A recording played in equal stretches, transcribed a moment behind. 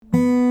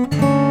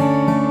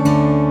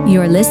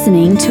You're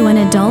listening to an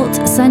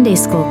adult Sunday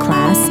school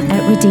class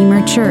at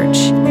Redeemer Church,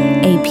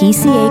 a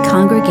PCA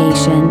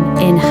congregation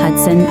in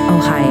Hudson,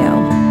 Ohio.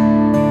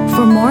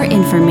 For more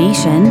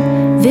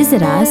information,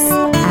 visit us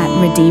at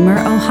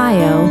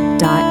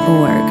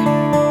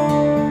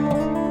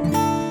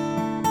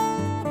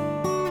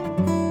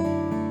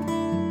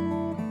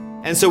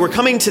redeemerohio.org. And so we're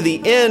coming to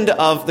the end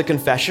of the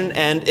confession,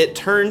 and it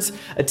turns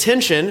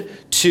attention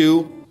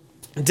to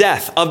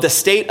death, of the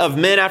state of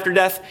men after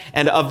death,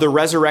 and of the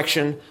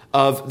resurrection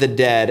of the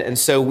dead. And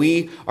so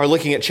we are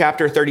looking at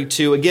chapter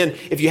 32. Again,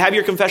 if you have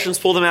your confessions,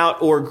 pull them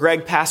out, or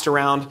Greg passed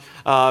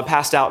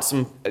out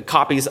some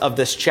copies of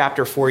this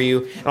chapter for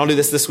you. And I'll do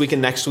this week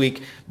and next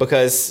week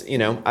because,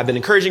 I've been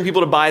encouraging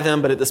people to buy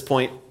them, but at this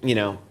point,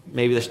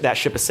 maybe that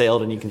ship has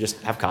sailed and you can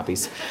just have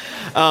copies.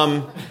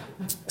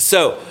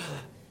 So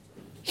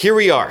here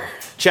we are,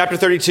 chapter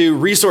 32,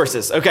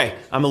 resources. Okay,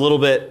 I'm a little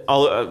bit,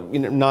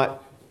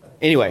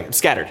 Anyway, I'm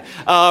scattered.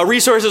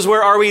 Resources,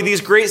 where are we? These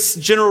great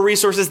general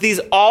resources, these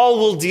all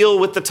will deal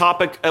with the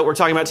topic that we're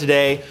talking about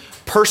today,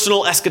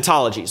 personal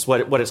eschatology is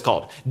what it's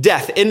called.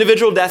 Death,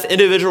 individual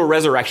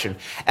resurrection.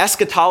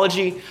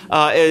 Eschatology,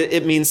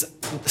 it means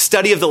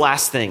study of the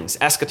last things.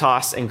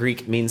 Eschatos in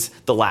Greek means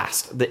the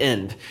last, the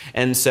end.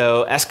 And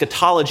so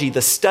eschatology,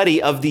 the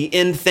study of the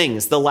end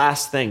things, the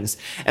last things.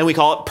 And we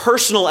call it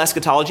personal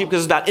eschatology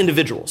because it's about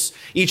individuals,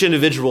 each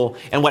individual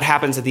and what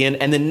happens at the end.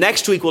 And then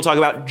next week we'll talk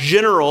about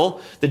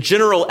the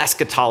general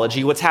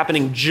eschatology, what's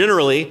happening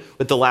generally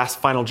with the last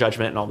final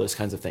judgment and all those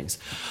kinds of things.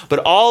 But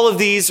all of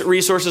these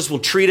resources will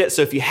treat it.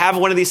 So if you have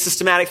one of these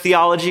systematic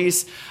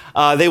theologies,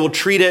 they will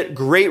treat it.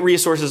 Great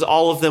resources.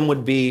 All of them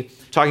would be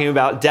talking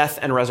about death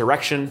and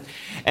resurrection.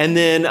 And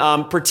then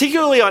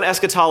particularly on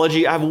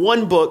eschatology, I have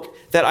one book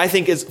that I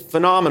think is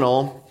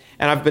phenomenal.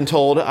 And I've been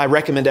told I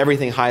recommend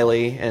everything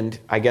highly. And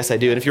I guess I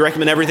do. And if you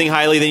recommend everything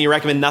highly, then you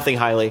recommend nothing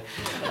highly.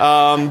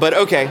 But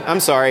okay, I'm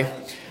sorry.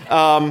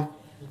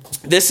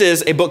 This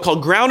is a book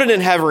called Grounded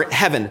in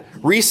Heaven,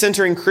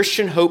 Recentering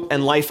Christian Hope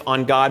and Life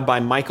on God by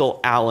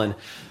Michael Allen.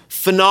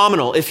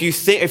 Phenomenal. If you're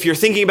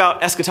thinking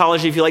about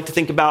eschatology, if you like to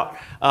think about,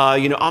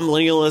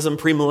 amillennialism,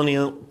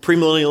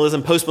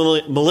 premillennialism,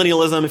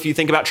 postmillennialism, if you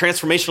think about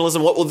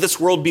transformationalism, what will this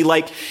world be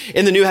like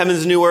in the new heavens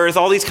and new earth?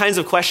 All these kinds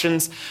of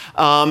questions,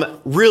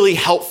 really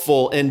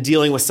helpful in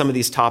dealing with some of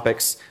these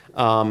topics.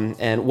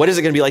 And what is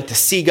it going to be like to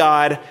see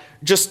God?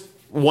 Just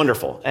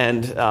wonderful.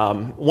 And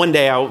one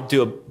day I'll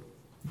do a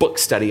book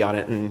study on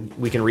it and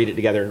we can read it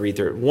together and read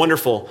through it.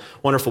 Wonderful,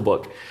 wonderful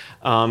book.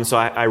 So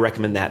I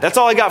recommend that. That's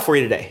all I got for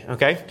you today,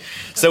 okay?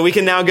 So we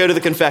can now go to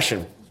the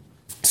confession.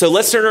 So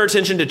let's turn our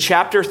attention to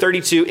chapter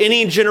 32.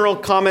 Any general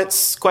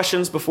comments,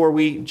 questions before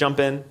we jump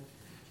in?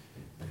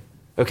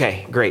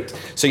 Okay, great.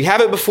 So you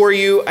have it before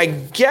you. I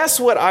guess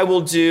what I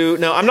will do,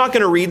 no, I'm not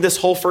going to read this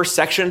whole first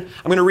section.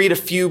 I'm going to read a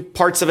few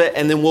parts of it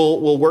and then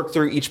we'll work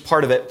through each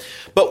part of it.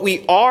 But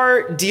we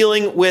are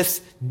dealing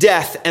with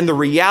death and the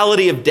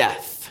reality of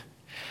death.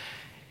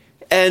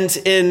 And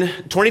in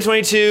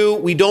 2022,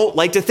 we don't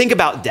like to think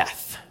about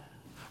death,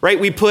 right?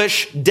 We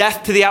push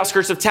death to the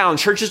outskirts of town.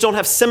 Churches don't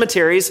have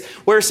cemeteries.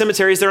 Where are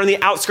cemeteries? They're on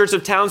the outskirts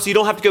of town, so you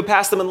don't have to go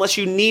past them unless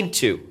you need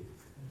to.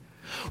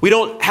 We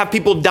don't have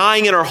people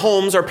dying in our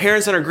homes. Our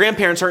parents and our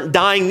grandparents aren't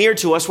dying near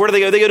to us. Where do they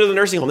go? They go to the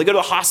nursing home. They go to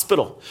the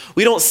hospital.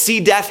 We don't see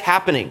death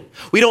happening.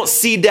 We don't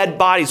see dead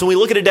bodies. When we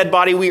look at a dead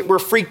body, we're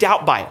freaked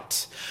out by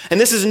it. And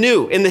this is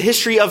new in the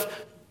history of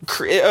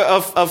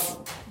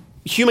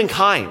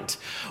humankind.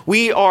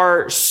 We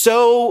are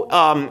so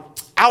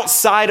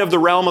outside of the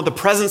realm of the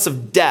presence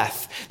of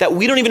death that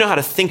we don't even know how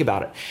to think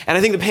about it. And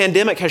I think the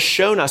pandemic has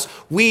shown us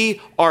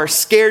we are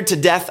scared to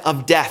death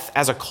of death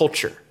as a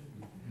culture.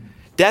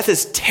 Death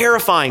is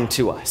terrifying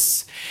to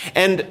us.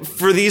 And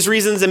for these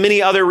reasons and many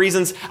other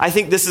reasons, I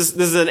think this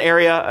is an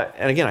area,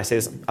 and again, I say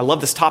this, I love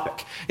this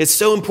topic. It's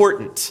so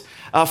important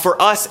for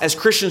us as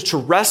Christians to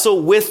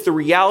wrestle with the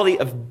reality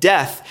of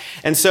death.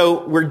 And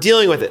so we're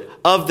dealing with it,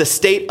 of the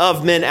state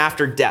of men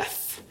after death.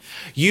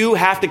 You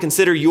have to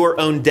consider your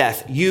own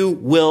death. You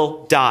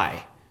will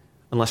die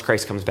unless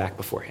Christ comes back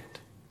beforehand.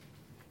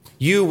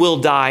 You will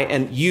die,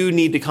 and you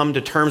need to come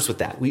to terms with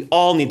that. We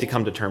all need to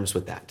come to terms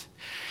with that.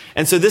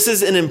 And so this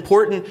is an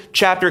important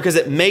chapter because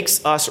it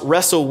makes us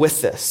wrestle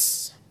with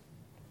this.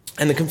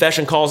 And the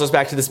confession calls us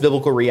back to this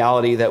biblical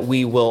reality that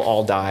we will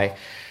all die.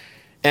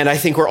 And I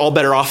think we're all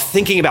better off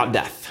thinking about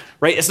death.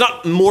 Right? It's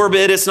not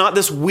morbid. It's not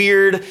this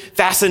weird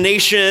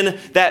fascination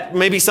that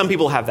maybe some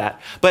people have that.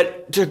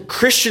 But to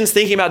Christians,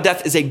 thinking about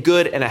death is a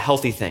good and a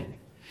healthy thing.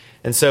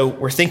 And so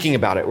we're thinking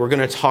about it. We're going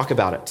to talk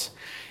about it.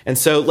 And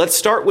so let's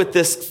start with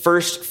this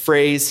first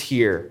phrase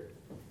here.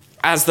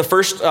 As the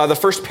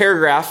first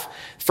paragraph,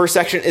 first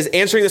section is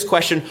answering this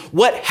question,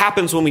 what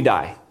happens when we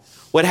die?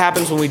 What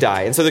happens when we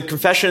die? And so the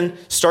confession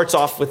starts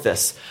off with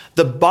this.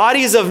 The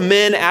bodies of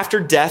men after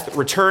death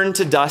return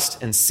to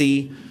dust and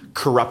see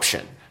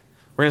corruption.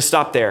 We're going to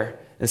stop there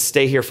and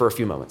stay here for a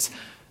few moments.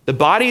 The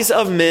bodies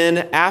of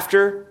men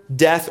after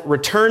death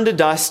return to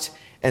dust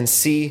and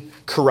see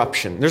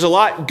corruption. There's a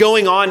lot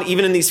going on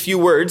even in these few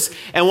words.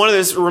 And one of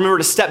those, remember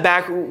to step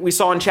back, we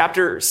saw in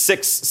chapter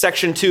 6,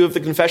 section 2 of the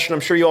confession,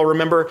 I'm sure you all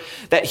remember,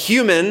 that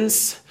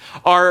humans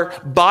are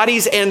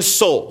bodies and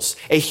souls.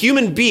 A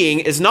human being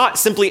is not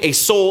simply a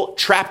soul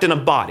trapped in a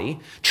body,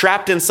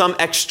 trapped in some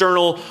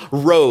external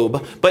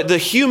robe, but the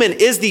human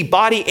is the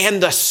body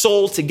and the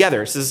soul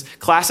together. This is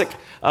classic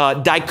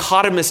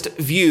dichotomist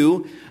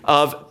view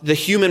of the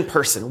human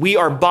person. We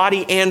are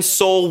body and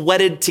soul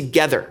wedded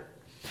together.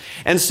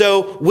 And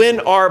so when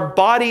our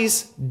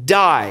bodies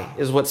die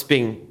is what's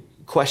being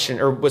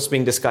questioned or what's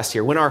being discussed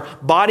here. When our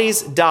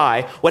bodies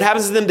die, what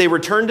happens to them? They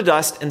return to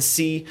dust and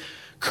see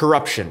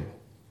corruption.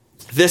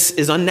 This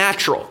is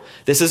unnatural.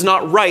 This is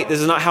not right. This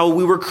is not how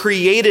we were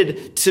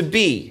created to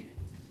be.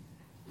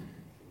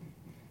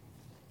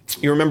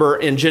 You remember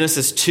in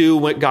Genesis 2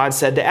 what God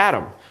said to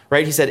Adam,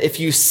 right? He said, if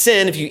you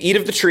sin, if you eat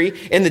of the tree,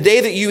 in the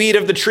day that you eat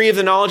of the tree of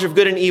the knowledge of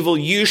good and evil,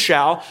 you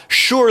shall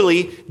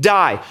surely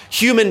die.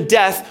 Human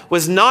death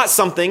was not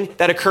something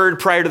that occurred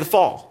prior to the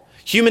fall.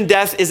 Human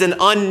death is an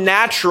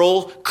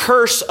unnatural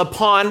curse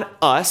upon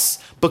us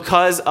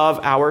because of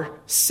our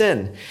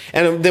sin.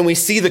 And then we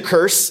see the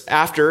curse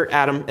after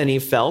Adam and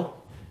Eve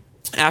fell.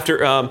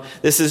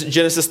 This is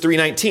Genesis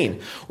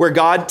 3:19, where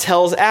God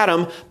tells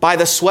Adam, by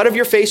the sweat of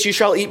your face you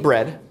shall eat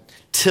bread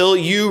till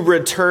you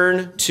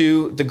return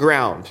to the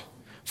ground.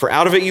 For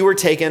out of it you were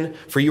taken,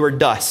 for you are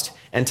dust,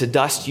 and to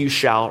dust you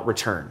shall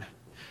return.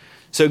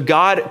 So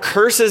God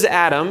curses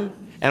Adam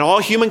and all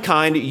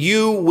humankind,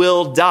 you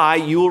will die,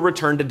 you will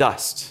return to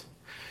dust.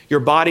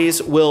 Your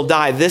bodies will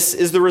die. This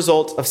is the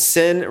result of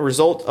sin, a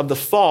result of the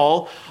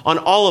fall on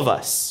all of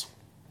us.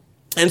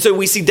 And so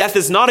we see death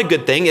is not a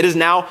good thing. It is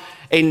now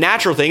a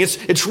natural thing.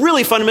 It's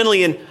really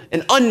fundamentally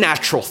an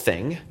unnatural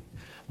thing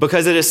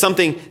because it is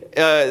something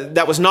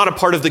that was not a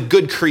part of the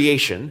good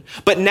creation.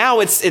 But now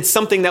it's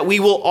something that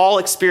we will all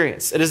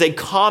experience. It is a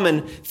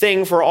common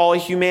thing for all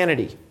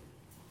humanity.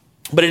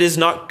 But it is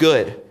not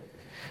good.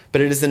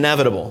 But it is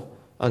inevitable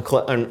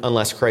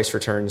unless Christ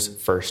returns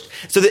first.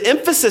 So the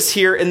emphasis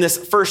here in this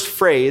first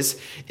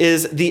phrase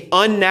is the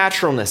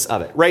unnaturalness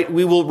of it, right?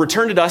 We will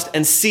return to dust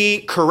and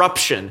see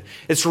corruption.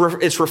 It's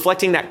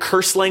reflecting that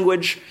curse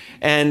language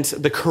and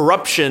the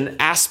corruption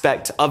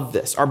aspect of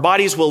this. Our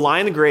bodies will lie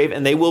in the grave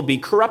and they will be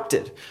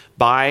corrupted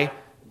by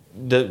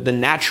the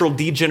natural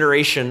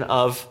degeneration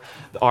of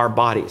our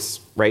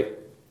bodies, right?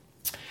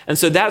 And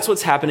so that's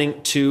what's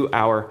happening to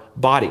our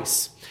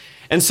bodies.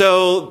 And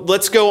so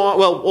let's go on.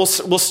 Well, we'll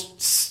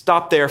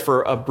stop there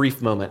for a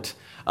brief moment.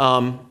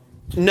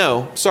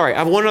 Sorry. I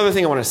have one other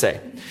thing I want to say.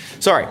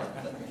 Sorry.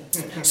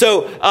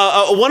 So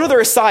one other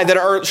aside that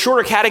our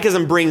shorter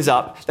catechism brings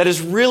up that is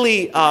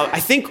really,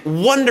 I think,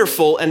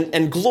 wonderful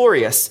and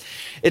glorious.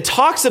 It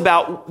talks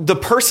about the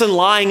person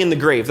lying in the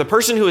grave, the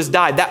person who has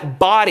died, that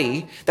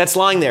body that's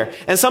lying there.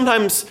 And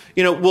sometimes,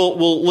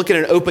 we'll look at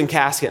an open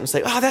casket and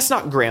say, oh, that's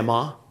not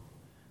grandma.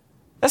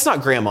 That's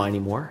not grandma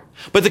anymore.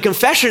 But the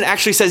confession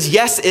actually says,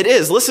 yes, it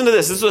is. Listen to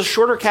this. This is a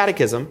shorter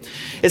catechism.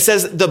 It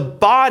says the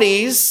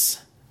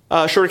bodies,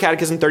 shorter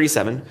catechism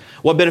 37,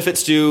 what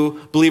benefits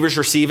do believers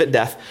receive at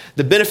death?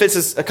 The benefits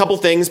is a couple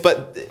things,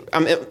 but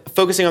I'm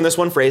focusing on this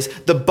one phrase.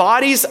 The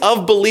bodies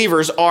of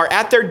believers are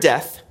at their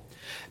death,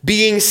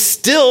 being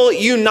still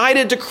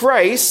united to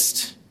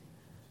Christ,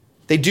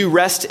 they do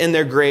rest in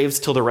their graves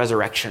till the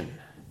resurrection.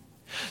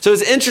 So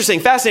it's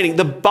interesting, fascinating.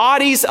 The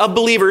bodies of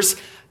believers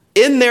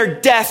in their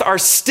death are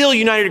still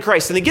united to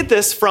Christ. And they get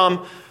this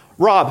from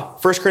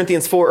Rob, 1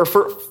 Corinthians 4, or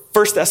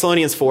 1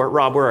 Thessalonians 4.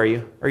 Rob, where are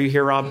you? Are you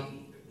here, Rob?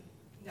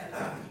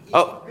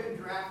 Oh.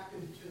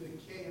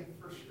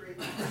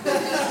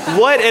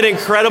 What an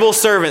incredible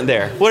servant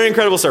there. What an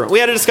incredible servant. We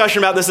had a discussion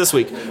about this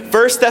week. 1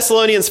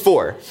 Thessalonians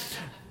 4.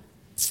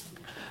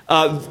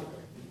 1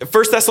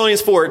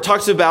 Thessalonians 4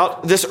 talks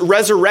about this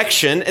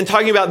resurrection and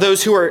talking about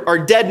those who are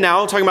dead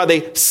now, talking about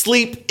they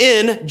sleep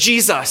in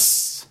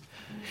Jesus.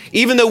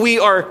 Even though we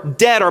are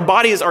dead, our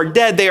bodies are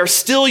dead, they are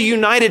still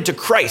united to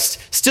Christ,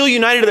 still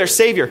united to their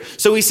Savior.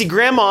 So we see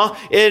grandma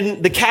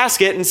in the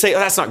casket and say, oh,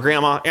 that's not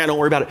grandma. Don't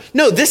worry about it.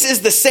 No, this is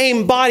the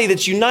same body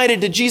that's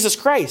united to Jesus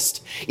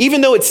Christ.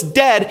 Even though it's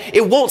dead,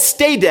 it won't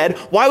stay dead.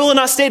 Why will it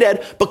not stay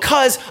dead?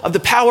 Because of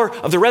the power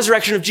of the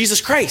resurrection of Jesus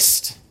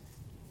Christ.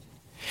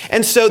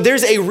 And so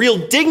there's a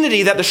real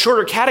dignity that the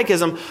shorter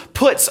catechism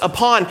puts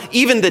upon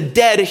even the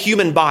dead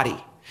human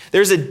body.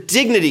 There's a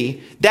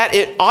dignity that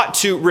it ought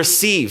to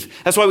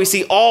receive. That's why we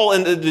see all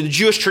in the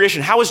Jewish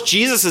tradition. How was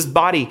Jesus'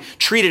 body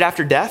treated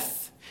after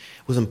death?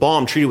 It was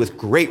embalmed, treated with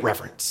great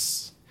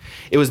reverence.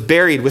 It was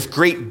buried with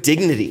great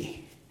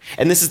dignity.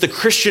 And this is the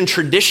Christian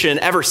tradition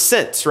ever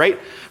since, right?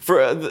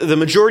 For the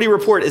majority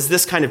report is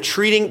this kind of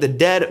treating the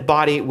dead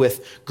body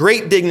with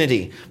great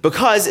dignity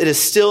because it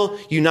is still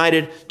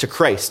united to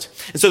Christ.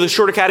 And so the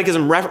shorter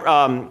catechism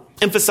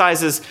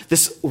emphasizes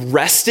this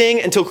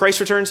resting until Christ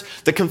returns.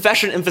 The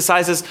confession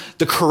emphasizes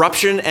the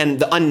corruption and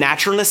the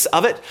unnaturalness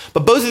of it.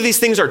 But both of these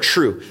things are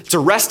true. It's a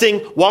resting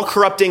while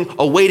corrupting,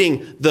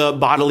 awaiting the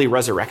bodily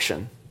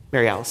resurrection.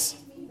 Mary Alice.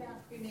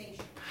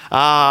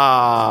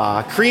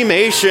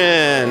 Cremation.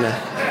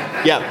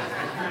 Yeah.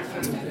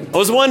 I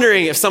was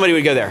wondering if somebody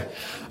would go there.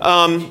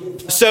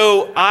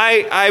 So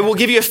I will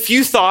give you a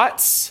few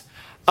thoughts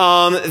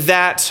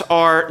that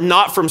are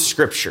not from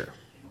Scripture,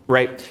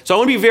 right? So I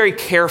want to be very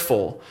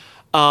careful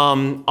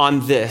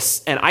on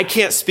this, and I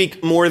can't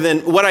speak more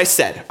than what I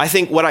said. I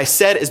think what I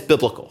said is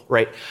biblical,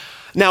 right?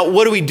 Now,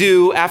 what do we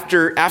do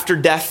after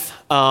death?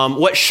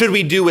 What should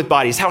we do with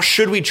bodies? How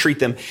should we treat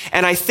them?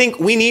 And I think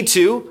we need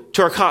to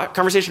our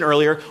conversation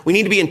earlier, we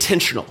need to be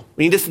intentional.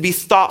 We need to be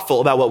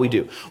thoughtful about what we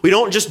do. We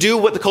don't just do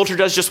what the culture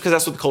does just because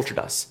that's what the culture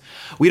does.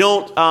 We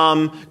don't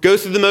go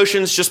through the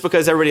motions just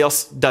because everybody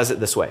else does it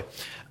this way.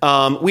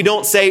 We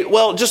don't say,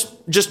 well,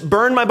 just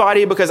burn my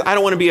body because I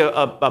don't want to be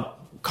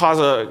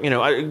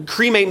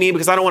cremate me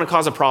because I don't want to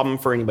cause a problem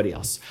for anybody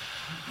else.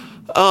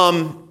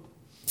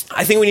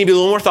 I think we need to be a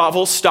little more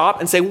thoughtful,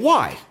 stop and say,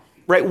 why?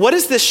 Right? What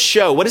does this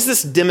show? What does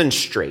this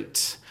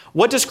demonstrate?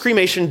 What does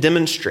cremation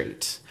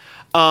demonstrate?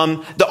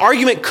 The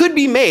argument could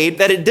be made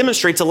that it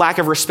demonstrates a lack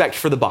of respect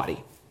for the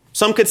body.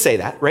 Some could say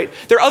that, right?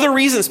 There are other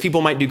reasons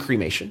people might do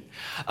cremation.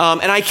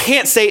 And I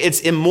can't say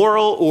it's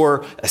immoral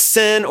or a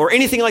sin or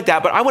anything like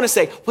that, but I want to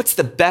say, what's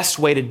the best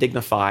way to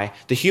dignify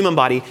the human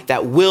body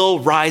that will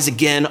rise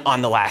again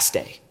on the last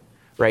day,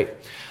 right?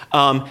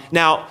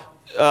 Now,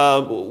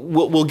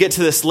 we'll get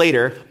to this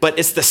later, but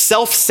it's the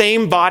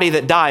self-same body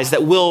that dies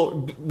that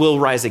will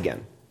rise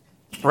again,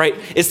 right?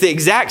 It's the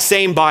exact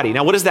same body.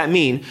 Now, what does that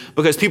mean?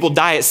 Because people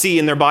die at sea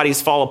and their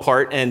bodies fall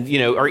apart and,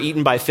 are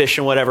eaten by fish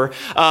and whatever.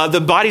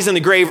 The bodies in the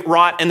grave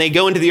rot and they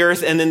go into the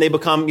earth and then they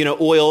become,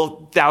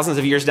 oil thousands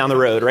of years down the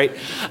road, right?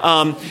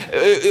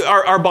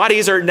 Our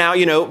bodies are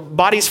now,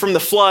 bodies from the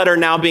flood are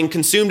now being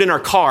consumed in our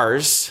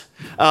cars.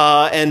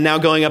 And now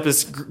going up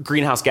as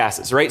greenhouse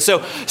gases, right?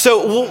 So,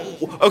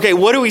 okay,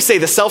 what do we say?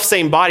 The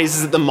self-same bodies?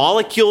 Is it the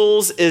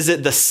molecules? Is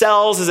it the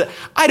cells?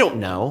 I don't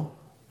know.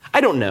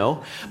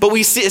 But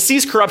it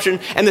sees corruption,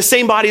 and the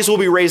same bodies will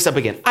be raised up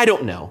again. I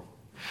don't know.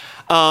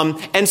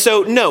 And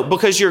so, no,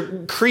 because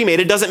you're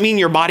cremated doesn't mean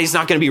your body's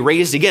not going to be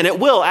raised again. It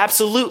will,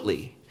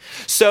 absolutely.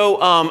 So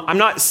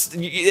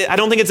I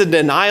don't think it's a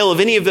denial of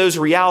any of those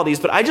realities,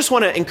 but I just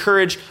want to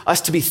encourage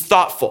us to be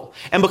thoughtful.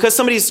 And because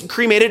somebody's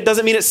cremated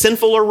doesn't mean it's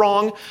sinful or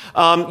wrong.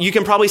 You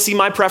can probably see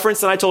my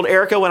preference. And I told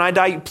Erica when I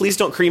die, please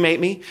don't cremate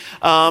me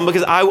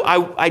because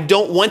I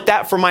don't want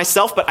that for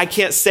myself, but I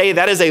can't say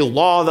that is a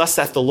law, thus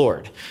saith the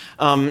Lord.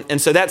 And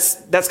so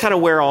that's kind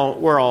of where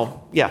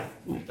I'll,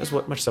 that's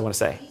what much as I want to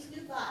say.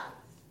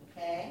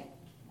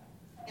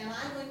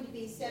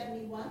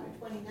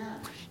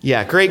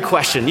 Yeah, great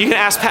question. You can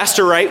ask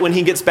Pastor Wright when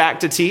he gets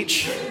back to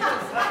teach.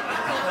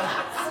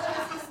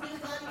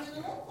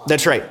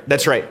 That's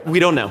right. We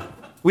don't know.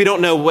 We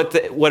don't know what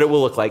it will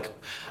look like.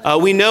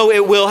 We know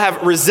it will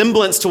have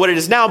resemblance to what it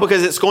is now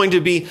because it's going to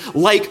be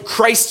like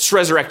Christ's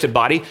resurrected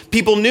body.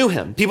 People knew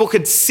him. People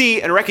could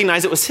see and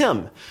recognize it was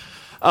him.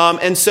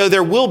 And so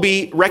there will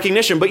be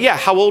recognition. But yeah,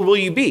 how old will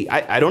you be?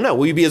 I don't know.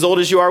 Will you be as old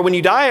as you are when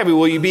you die? I mean,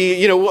 will you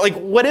be,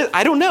 what is,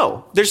 I don't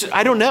know.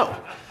 I don't know.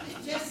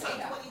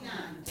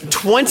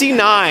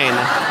 29.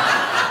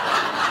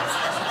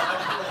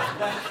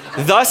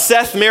 Thus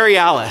saith Mary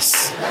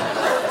Alice.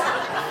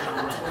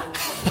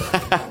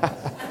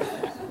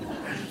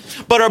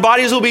 But our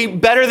bodies will be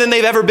better than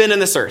they've ever been in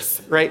this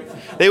earth, right?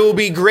 They will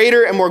be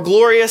greater and more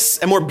glorious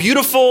and more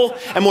beautiful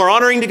and more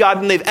honoring to God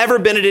than they've ever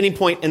been at any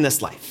point in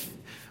this life.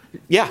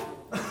 Yeah.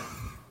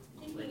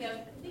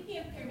 Thinking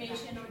of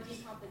cremation or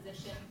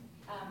decomposition,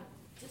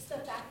 just the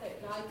fact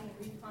that God can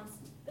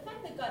the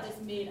fact that God has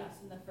made us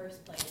in the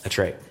first place. That's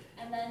right.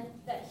 And then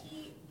that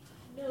he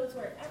knows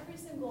where every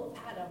single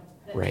atom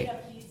that right. made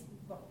up these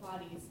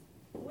bodies,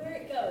 where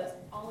it goes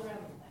all around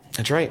the planet.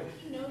 That's right.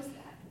 He knows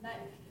that. And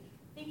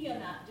thinking on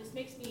that just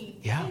makes me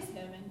praise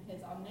him and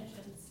his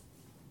omniscience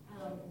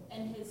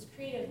and his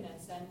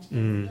creativeness and his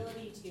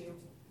ability to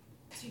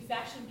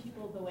fashion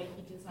people the way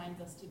he designs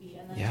us to be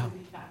and then to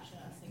refashion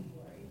us in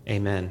glory.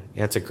 Amen.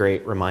 Yeah, that's a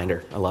great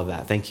reminder. I love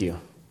that. Thank you.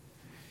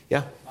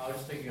 Yeah? I was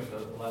just thinking of the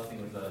last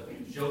thing with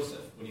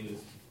Joseph when he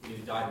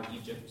died in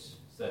Egypt.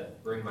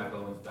 Said, bring my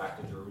bones back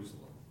to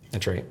Jerusalem.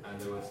 That's right.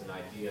 And there was an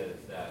idea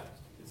that,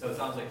 so it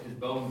sounds like his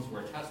bones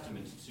were a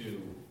testament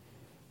to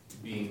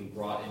being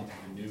brought into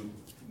the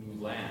new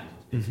land,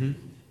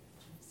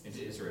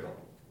 into Israel.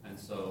 And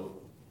so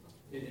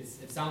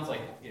it sounds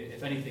like,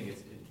 if anything,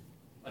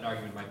 an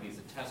argument might be it's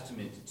a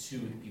testament to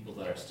the people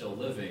that are still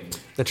living.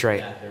 That's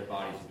right. That their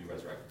bodies will be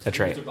resurrected. That's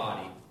right. Their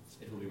body,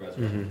 it will be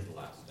resurrected at the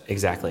last day.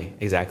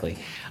 Exactly.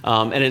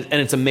 And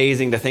it's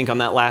amazing to think on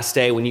that last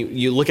day when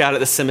you look out at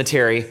the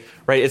cemetery,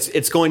 right?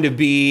 It's going to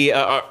be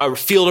a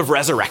field of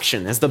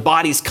resurrection as the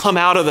bodies come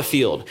out of the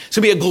field. It's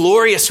going to be a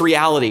glorious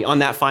reality on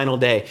that final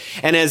day.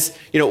 And as,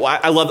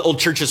 I love old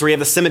churches where you have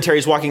the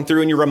cemeteries walking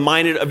through and you're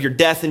reminded of your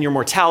death and your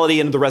mortality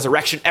and the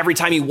resurrection every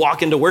time you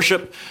walk into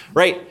worship,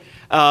 right?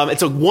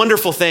 It's a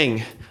wonderful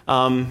thing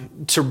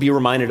to be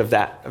reminded of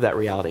that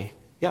reality.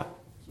 Yeah.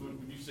 So would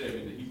you say,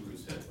 the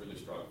Hebrews had really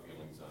strong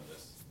feelings on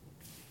this?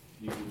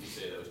 you would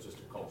say that was just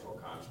a cultural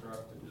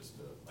construct and just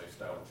a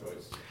lifestyle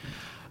choice?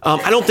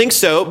 I don't think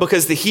so,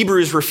 because the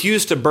Hebrews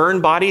refused to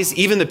burn bodies,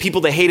 even the people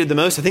they hated the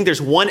most. I think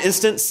there's one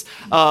instance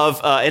of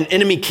an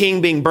enemy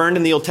king being burned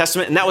in the Old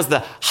Testament, and that was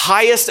the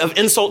highest of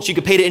insults you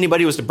could pay to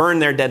anybody, was to burn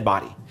their dead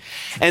body.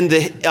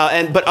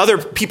 But other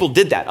people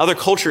did that. Other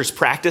cultures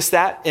practiced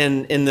that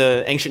in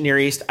the ancient Near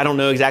East. I don't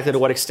know exactly to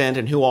what extent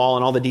and who all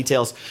and all the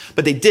details,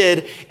 but they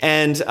did.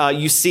 And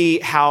you see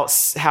how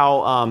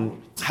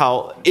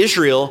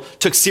Israel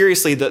took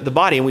seriously the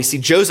body. And we see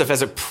Joseph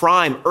as a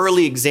prime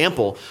early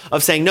example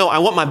of saying, no, I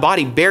want my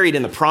body buried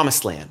in the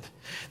promised land.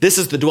 This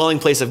is the dwelling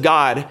place of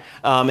God.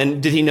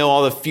 And did he know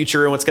all the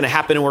future and what's going to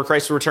happen and where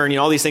Christ will return?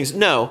 All these things?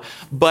 No.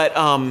 But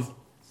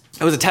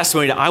it was a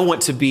testimony that I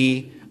want to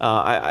be.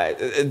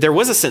 There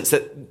was a sense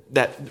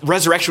that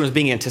resurrection was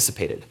being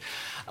anticipated.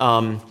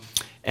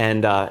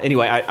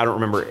 Anyway, I don't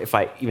remember if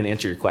I even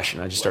answered your question.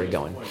 I just started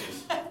going.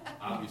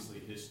 Obviously,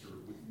 history,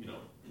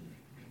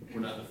 we're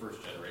not the first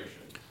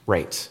generation.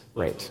 Right.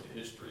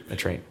 History,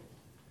 that's right.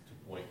 To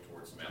point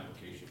towards some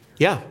application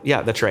here.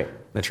 Yeah, that's right.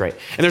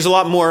 And there's a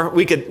lot more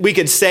we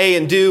could say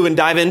and do and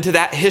dive into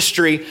that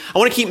history. I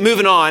want to keep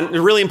moving on.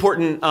 They're really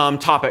important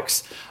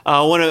topics.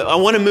 I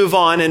want to move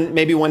on, and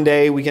maybe one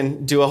day we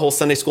can do a whole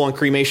Sunday school on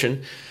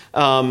cremation,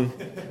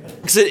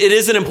 because it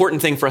is an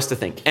important thing for us to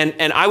think.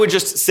 And I would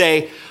just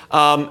say,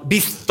 be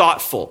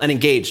thoughtful and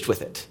engaged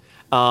with it.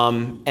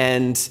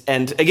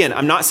 And again,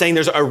 I'm not saying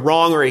there's a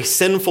wrong or a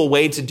sinful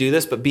way to do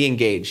this, but be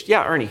engaged.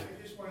 Yeah, Ernie. I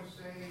just want to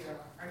say,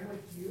 I'm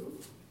with you.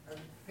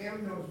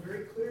 Pam knows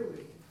very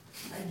clearly.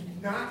 I do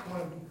not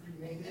want to be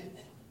cremated.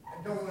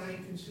 I don't want any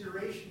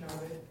consideration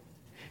of it.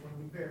 I want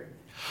to be buried.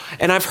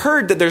 And I've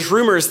heard that there's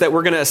rumors that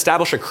we're going to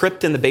establish a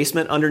crypt in the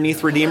basement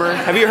underneath Redeemer.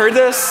 Have you heard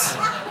this?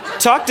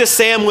 Talk to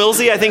Sam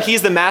Wilsey. I think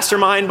he's the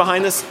mastermind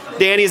behind this.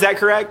 Danny, is that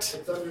correct?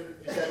 It's under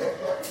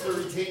the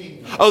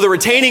retaining wall. Oh, the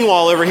retaining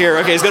wall over here.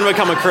 Okay, it's going to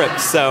become a crypt.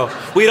 So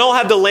we don't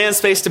have the land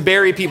space to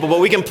bury people, but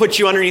we can put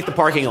you underneath the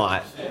parking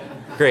lot.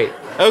 Great.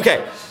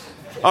 Okay.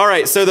 All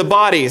right, so the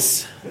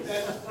bodies.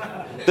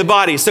 The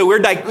body. So we're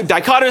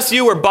dichotomous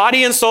view. We're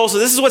body and soul. So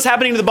this is what's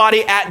happening to the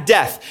body at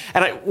death.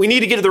 And we need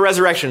to get to the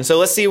resurrection. So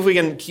let's see if we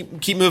can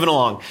keep moving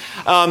along.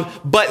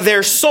 But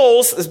their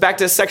souls, this is back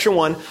to section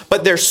 1,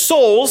 but their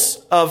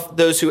souls of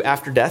those who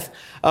after death,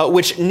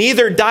 which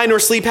neither die nor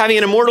sleep, having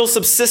an immortal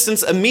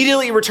subsistence,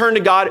 immediately return to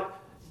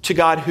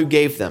God who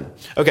gave them.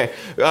 Okay,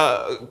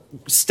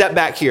 step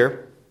back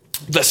here.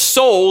 The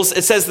souls,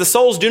 it says the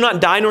souls do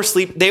not die nor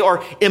sleep. They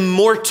are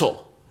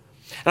immortal.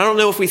 And I don't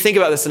know if we think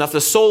about this enough. The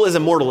soul is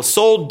immortal. The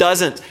soul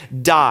doesn't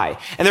die.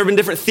 And there have been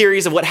different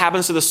theories of what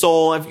happens to the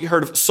soul. I've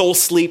heard of soul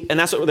sleep, and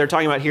that's what they're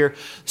talking about here.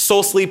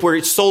 Soul sleep,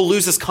 where soul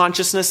loses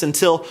consciousness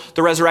until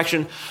the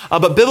resurrection.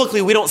 But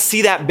biblically, we don't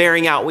see that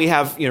bearing out. We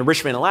have,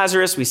 rich man and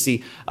Lazarus. We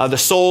see the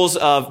souls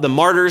of the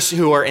martyrs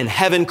who are in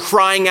heaven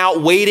crying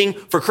out, waiting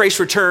for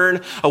Christ's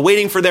return,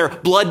 waiting for their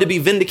blood to be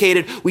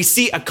vindicated. We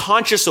see a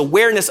conscious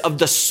awareness of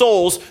the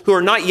souls who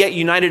are not yet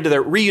reunited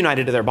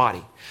to their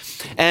body.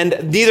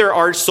 And neither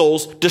are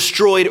souls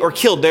destroyed or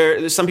killed.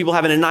 Some people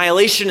have an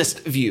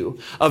annihilationist view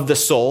of the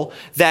soul,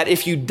 that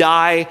if you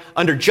die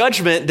under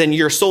judgment, then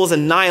your soul is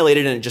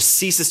annihilated and it just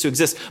ceases to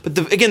exist. But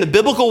again, the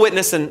biblical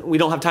witness, and we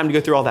don't have time to go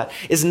through all that,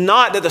 is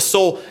not that the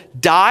soul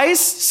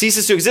dies,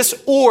 ceases to exist,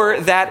 or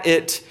that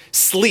it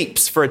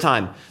sleeps for a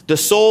time. The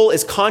soul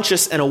is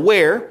conscious and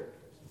aware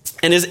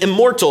and is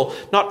immortal,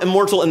 not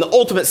immortal in the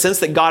ultimate sense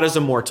that God is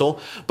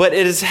immortal, but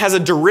it has a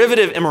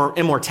derivative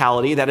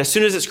immortality that as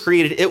soon as it's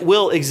created, it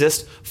will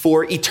exist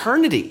for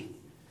eternity.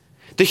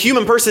 The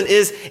human person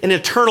is an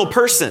eternal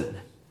person.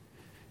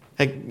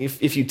 Like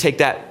if you take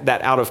that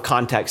out of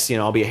context,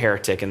 I'll be a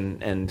heretic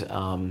and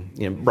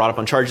brought up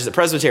on charges at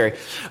Presbytery.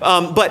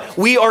 But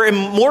we are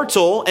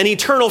immortal and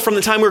eternal from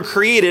the time we're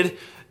created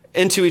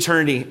into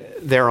eternity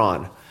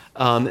thereon.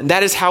 And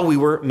that is how we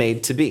were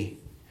made to be.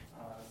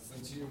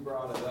 Since you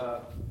brought it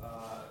up,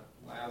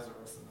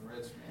 Lazarus and the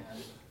rich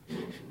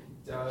man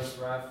does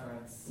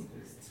reference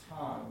his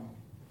tongue.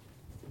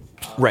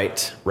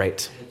 Right.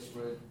 Which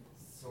would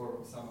sort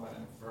of somewhat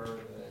infer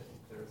that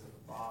there's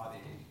a body.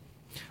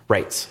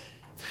 Right.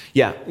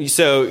 Yeah.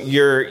 So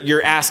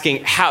you're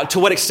asking to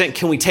what extent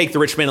can we take the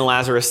rich man and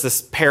Lazarus,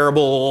 this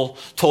parable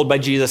told by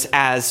Jesus,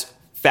 as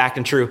fact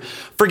and true?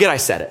 Forget I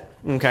said it.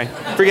 Okay.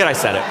 Forget I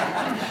said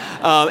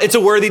it. It's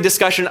a worthy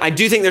discussion. I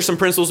do think there's some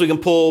principles we can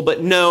pull,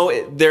 but no,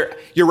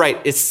 you're right.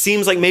 It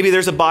seems like maybe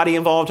there's a body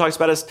involved. Talks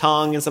about his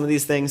tongue and some of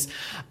these things.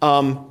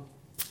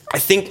 I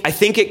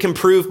think it can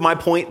prove my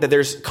point that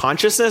there's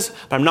consciousness,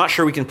 but I'm not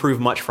sure we can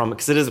prove much from it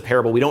because it is a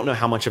parable. We don't know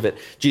how much of it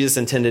Jesus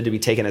intended to be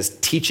taken as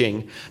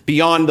teaching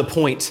beyond the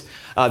point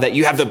that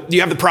you have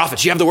the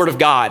prophets, you have the word of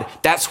God.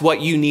 That's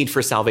what you need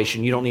for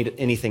salvation. You don't need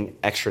anything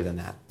extra than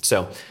that.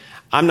 So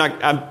I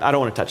don't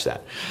want to touch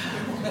that.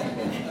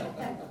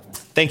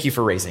 Thank you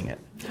for raising it.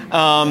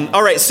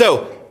 All right,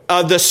 so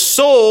the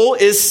soul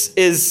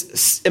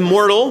is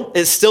immortal.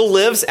 It still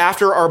lives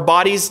after our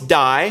bodies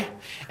die.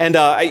 And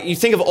you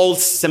think of old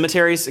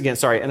cemeteries. Again,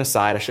 sorry, an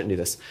aside. I shouldn't do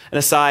this. An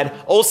aside.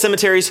 Old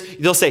cemeteries,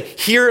 they'll say,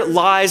 here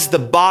lies the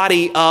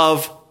body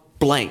of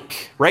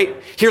blank, right?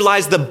 Here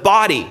lies the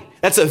body.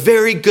 That's a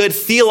very good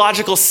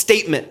theological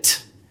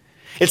statement.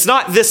 It's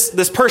not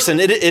this person.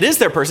 It is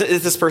their person.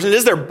 It's this person. It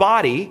is their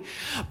body.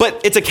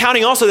 But it's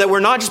accounting also that we're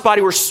not just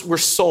body, we're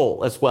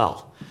soul as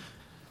well.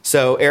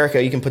 So,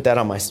 Erica, you can put that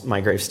on my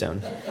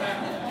gravestone.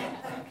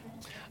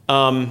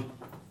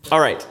 All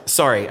right.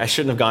 Sorry, I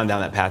shouldn't have gone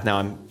down that path.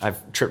 Now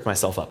I've tripped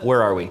myself up.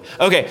 Where are we?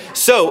 Okay.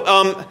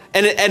 So,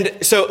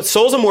 so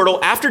souls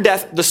immortal. After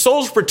death, the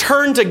souls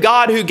return to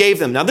God who gave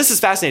them. Now, this is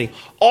fascinating.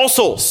 All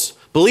souls,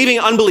 believing,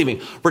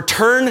 unbelieving,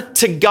 return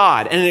to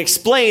God. And it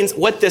explains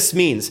what this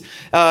means.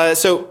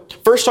 So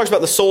first talks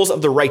about the souls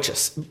of the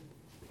righteous.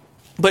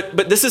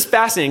 But this is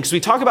fascinating because we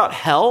talk about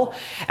hell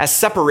as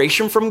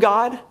separation from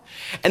God.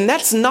 And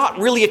that's not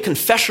really a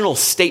confessional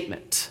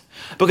statement.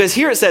 Because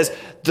here it says,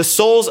 the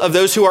souls of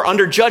those who are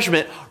under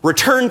judgment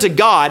return to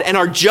God and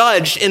are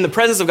judged in the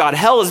presence of God.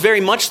 Hell is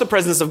very much the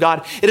presence of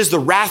God. It is the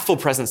wrathful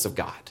presence of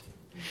God.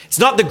 It's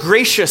not the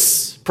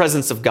gracious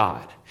presence of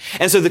God.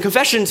 And so the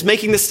confession's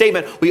making this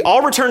statement, we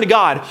all return to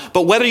God,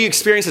 but whether you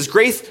experience his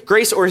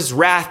grace or his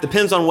wrath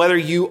depends on whether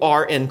you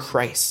are in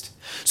Christ.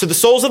 So the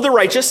souls of the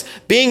righteous,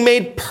 being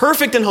made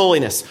perfect in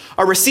holiness,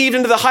 are received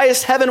into the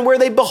highest heaven where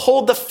they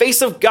behold the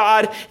face of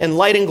God in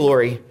light and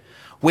glory,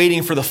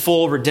 waiting for the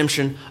full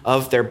redemption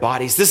of their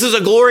bodies. This is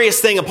a glorious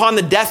thing. Upon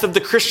the death of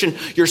the Christian,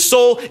 your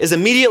soul is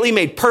immediately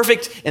made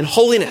perfect in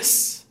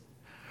holiness.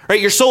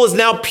 Right? Your soul is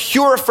now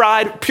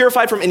purified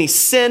from any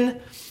sin,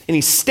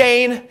 any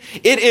stain.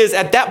 It is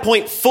at that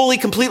point fully,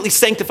 completely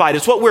sanctified.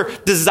 It's what we're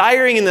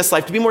desiring in this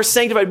life, to be more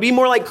sanctified, to be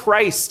more like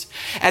Christ.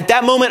 At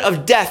that moment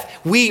of death,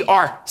 we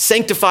are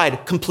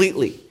sanctified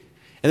completely.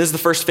 And this is the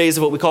first phase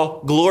of what we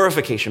call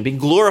glorification, being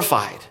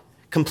glorified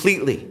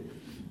completely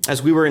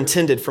as we were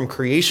intended from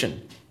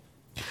creation.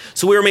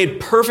 So we were made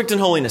perfect in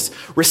holiness,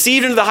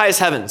 received into the highest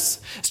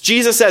heavens. As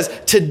Jesus says,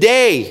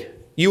 today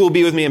you will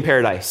be with me in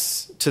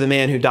paradise, to the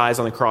man who dies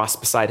on the cross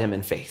beside him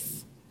in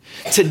faith.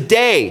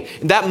 Today,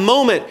 in that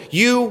moment,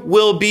 you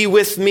will be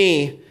with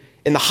me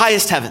in the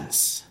highest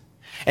heavens.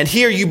 And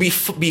here you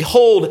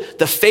behold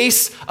the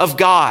face of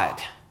God.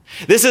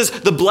 This is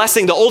the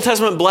blessing, the Old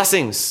Testament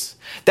blessings,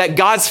 that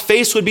God's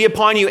face would be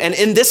upon you. And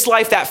in this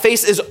life, that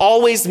face is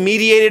always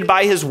mediated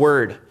by his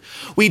word.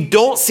 We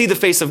don't see the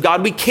face of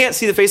God. We can't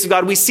see the face of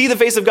God. We see the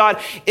face of God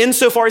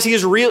insofar as he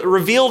has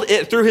revealed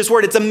it through his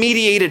word. It's a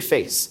mediated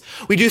face.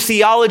 We do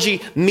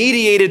theology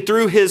mediated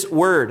through his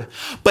word.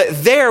 But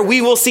there we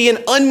will see an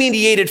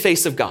unmediated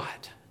face of God.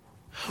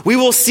 We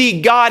will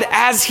see God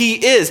as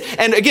he is.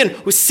 And again,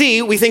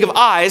 we think of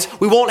eyes.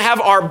 We won't have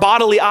our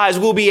bodily eyes.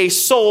 We'll be a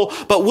soul,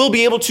 but we'll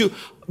be able to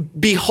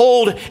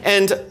behold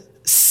and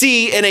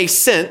see in a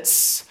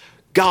sense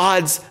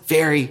God's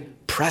very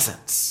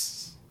presence.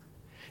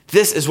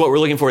 This is what we're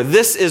looking for.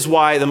 This is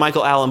why the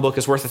Michael Allen book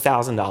is worth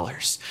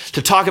 $1,000.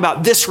 To talk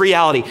about this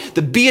reality,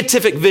 the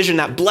beatific vision,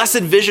 that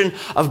blessed vision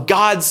of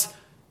God's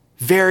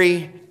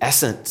very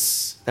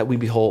essence that we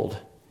behold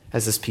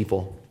as this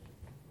people.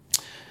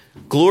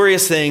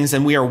 Glorious things,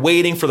 and we are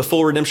waiting for the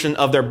full redemption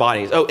of their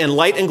bodies. Oh, in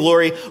light and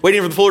glory,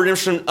 waiting for the full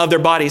redemption of their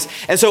bodies.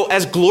 And so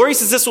as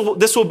glorious as this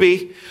will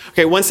be,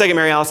 okay, one second,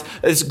 Mary Alice.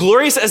 As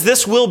glorious as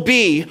this will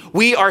be,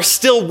 we are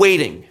still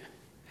waiting.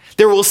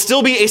 There will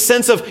still be a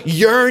sense of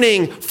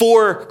yearning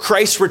for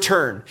Christ's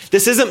return.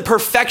 This isn't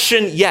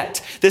perfection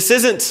yet. This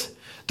isn't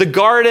the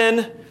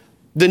garden,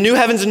 the new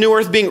heavens and new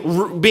earth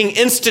being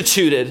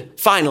instituted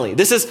finally.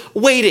 This is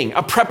waiting,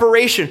 a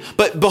preparation,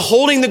 but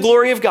beholding the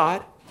glory of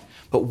God,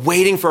 but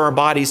waiting for our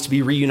bodies to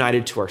be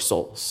reunited to our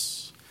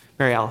souls.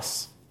 Mary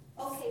Alice.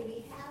 Okay,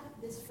 we have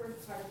this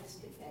first part of this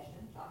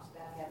confession, talks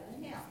about heaven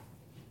and hell.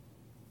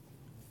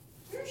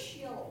 Where's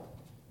Sheol?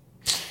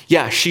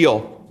 Yeah,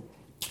 Sheol.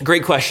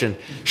 Great question.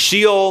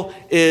 Sheol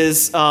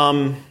is,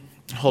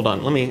 hold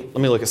on, let me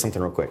look at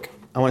something real quick.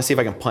 I want to see if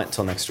I can punt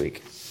till next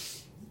week.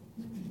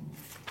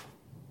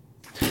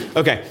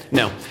 Okay,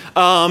 no.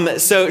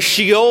 So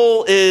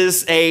Sheol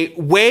is a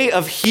way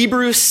of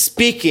Hebrew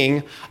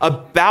speaking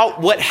about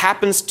what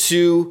happens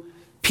to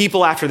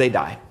people after they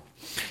die.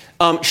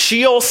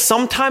 Sheol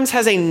sometimes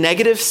has a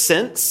negative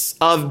sense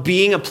of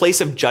being a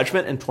place of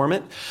judgment and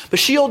torment, but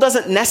Sheol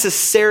doesn't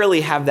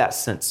necessarily have that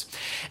sense.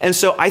 And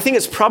so I think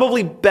it's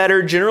probably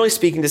better, generally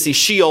speaking, to see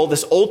Sheol,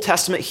 this Old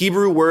Testament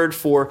Hebrew word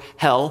for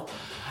hell,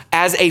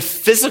 as a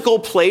physical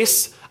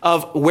place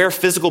of where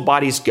physical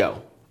bodies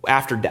go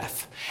after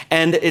death.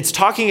 And it's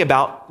talking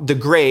about the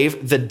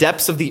grave, the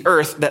depths of the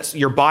earth that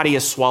your body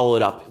is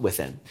swallowed up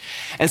within.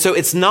 And so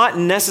it's not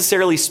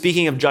necessarily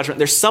speaking of judgment.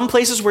 There's some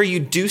places where you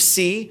do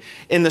see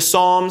in the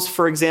Psalms,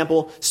 for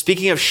example,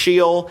 speaking of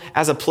Sheol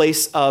as a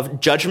place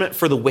of judgment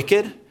for the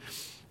wicked.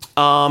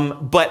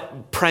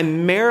 But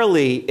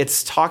primarily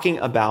it's talking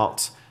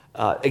about,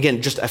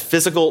 again, just a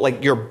physical,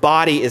 like your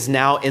body is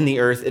now in the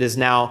earth. It is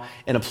now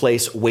in a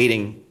place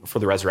waiting for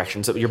the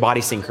resurrection. So your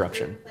body's seeing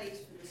corruption.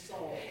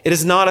 It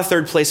is not a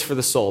third place for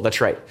the soul. That's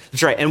right.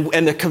 That's right.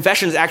 And the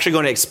confession is actually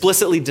going to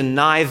explicitly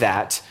deny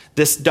that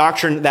this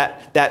doctrine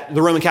that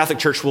the Roman Catholic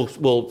Church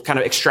will kind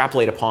of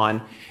extrapolate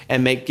upon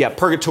and make,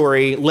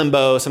 purgatory,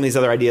 limbo, some of these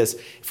other ideas.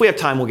 If we have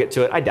time, we'll get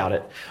to it. I doubt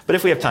it. But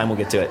if we have time, we'll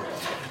get to it.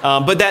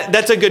 But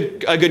that's a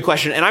good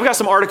question. And I've got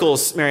some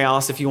articles, Mary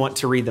Alice, if you want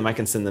to read them, I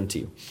can send them to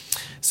you.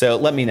 So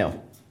let me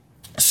know.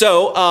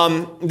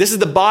 So this is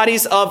the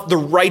bodies of the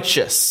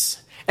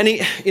righteous. And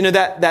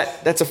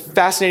that's a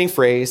fascinating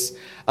phrase.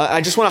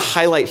 I just want to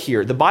highlight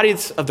here, the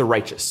bodies of the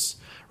righteous.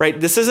 Right?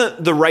 This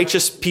isn't the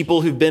righteous people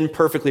who've been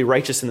perfectly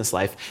righteous in this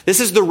life. This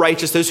is the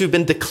righteous, those who've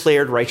been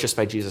declared righteous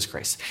by Jesus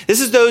Christ.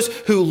 This is those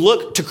who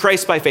look to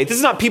Christ by faith. This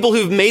is not people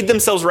who've made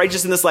themselves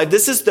righteous in this life.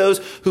 This is those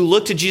who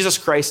look to Jesus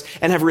Christ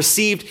and have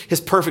received his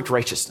perfect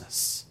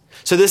righteousness.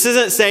 So this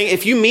isn't saying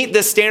if you meet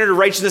this standard of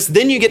righteousness,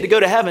 then you get to go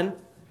to heaven.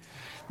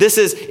 This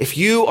is if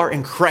you are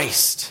in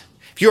Christ,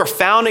 if you are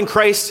found in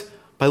Christ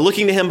by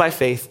looking to him by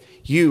faith,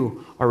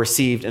 you are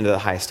received into the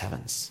highest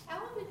heavens. How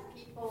did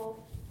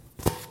people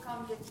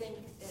come to think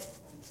that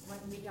when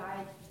we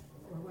die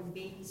or when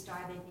babies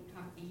die, they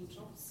become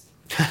angels?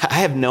 I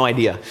have no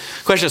idea.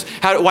 Question is,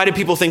 why do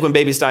people think when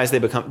babies die they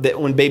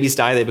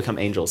become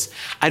angels?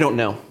 I don't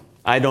know.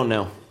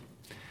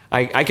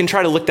 I can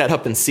try to look that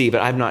up and see,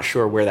 but I'm not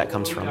sure where that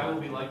comes from. That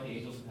would be like the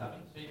angels in heaven,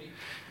 maybe.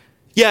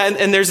 Yeah,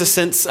 and there's a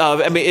sense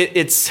of,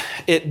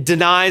 it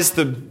denies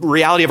the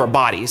reality of our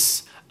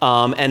bodies.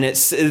 And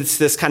it's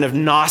this kind of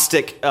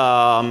Gnostic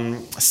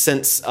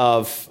sense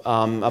of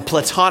a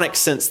Platonic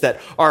sense that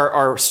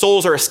our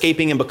souls are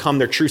escaping and become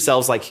their true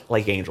selves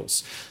like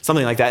angels,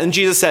 something like that. And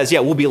Jesus says,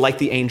 we'll be like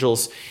the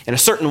angels in a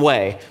certain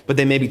way, but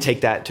they maybe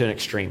take that to an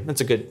extreme.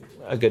 That's a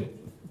good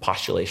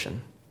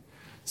postulation.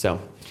 So,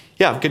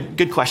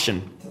 good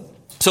question.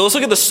 So let's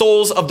look at the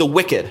souls of the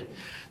wicked.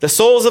 The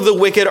souls of the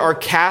wicked are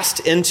cast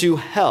into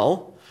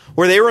hell,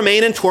 where they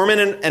remain in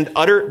torment and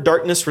utter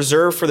darkness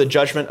reserved for the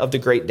judgment of the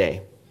great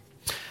day.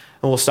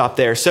 And we'll stop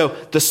there. So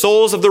the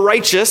souls of the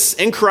righteous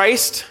in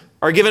Christ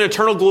are given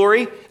eternal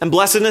glory and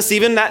blessedness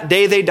even that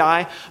day they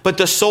die. But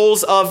the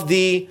souls of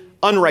the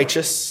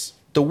unrighteous,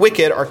 the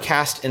wicked, are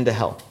cast into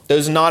hell.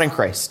 Those not in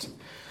Christ.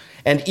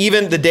 And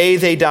even the day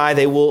they die,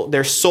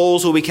 their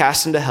souls will be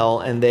cast into hell,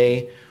 and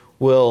they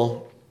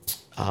will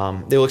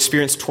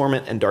experience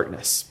torment and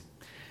darkness.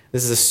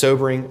 This is a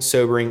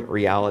sobering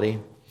reality.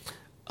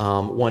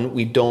 One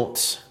we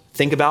don't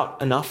think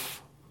about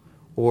enough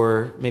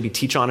or maybe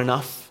teach on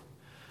enough.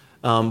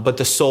 But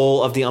the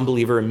soul of the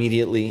unbeliever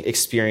immediately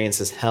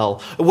experiences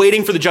hell.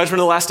 Waiting for the judgment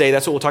of the last day,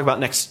 that's what we'll talk about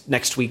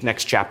next week,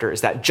 next chapter,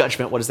 is that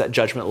judgment. What does that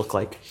judgment look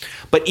like?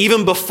 But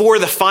even before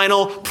the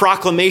final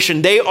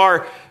proclamation, they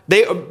are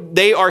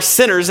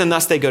sinners, and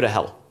thus they go to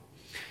hell.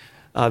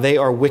 They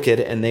are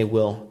wicked, and they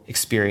will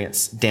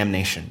experience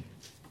damnation.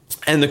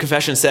 And the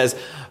confession says,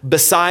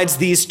 besides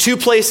these two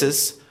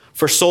places,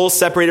 for souls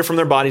separated from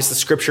their bodies, the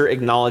scripture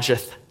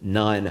acknowledgeth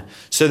none.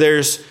 So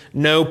there's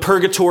no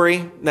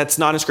purgatory. That's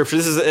not in scripture.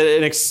 This is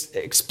an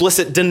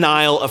explicit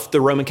denial of the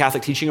Roman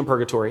Catholic teaching of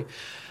purgatory.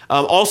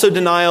 Also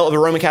denial of the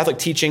Roman Catholic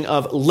teaching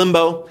of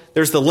limbo.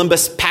 There's the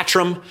limbus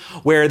patrum,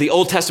 where the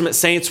Old Testament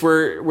saints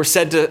were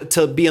said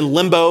to be in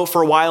limbo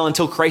for a while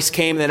until Christ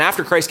came. And then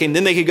after Christ came,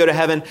 then they could go to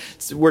heaven.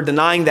 We're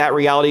denying that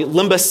reality.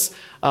 Limbus,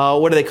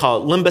 what do they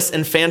call it? Limbus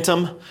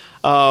infantum.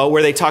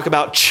 Where they talk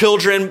about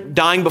children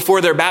dying before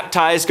they're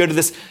baptized, go to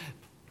this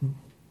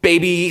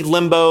baby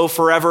limbo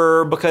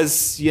forever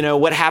because,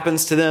 what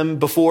happens to them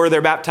before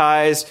they're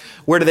baptized?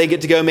 Where do they get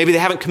to go? Maybe they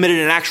haven't committed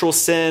an actual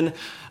sin.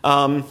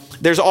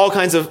 There's all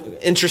kinds of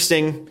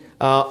interesting,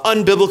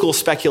 unbiblical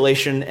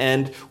speculation,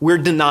 and we're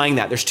denying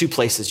that. There's two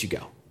places you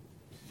go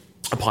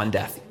upon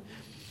death.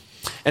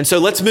 And so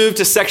let's move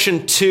to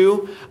section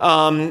 2,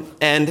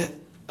 and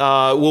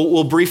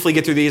we'll briefly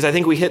get through these. I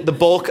think we hit the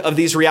bulk of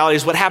these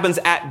realities, what happens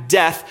at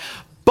death.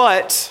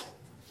 But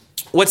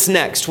what's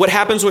next? What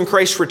happens when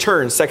Christ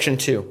returns? Section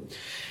 2.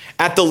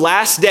 At the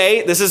last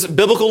day, this is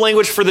biblical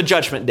language for the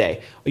judgment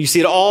day. You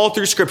see it all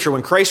through Scripture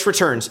when Christ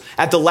returns.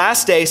 At the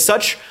last day,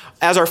 such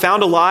as are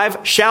found alive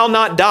shall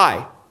not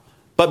die,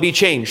 but be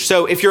changed.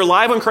 So if you're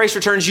alive when Christ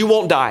returns, you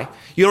won't die.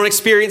 You don't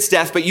experience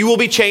death, but you will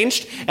be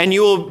changed, and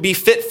you will be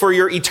fit for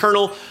your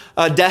eternal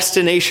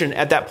destination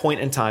at that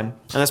point in time.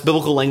 And that's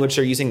biblical language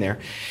they're using there.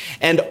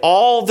 And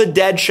all the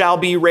dead shall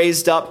be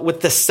raised up with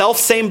the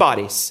self-same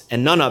bodies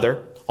and none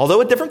other, although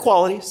with different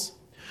qualities,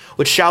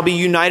 which shall be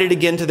united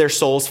again to their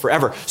souls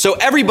forever. So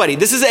everybody,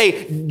 this is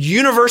a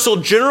universal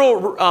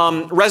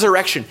general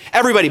resurrection.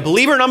 Everybody,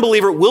 believer and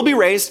unbeliever, will be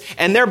raised,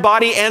 and their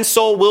body and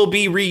soul will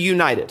be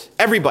reunited.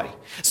 Everybody.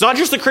 It's not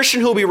just the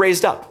Christian who will be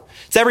raised up.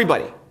 It's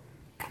everybody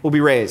will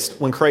be raised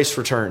when Christ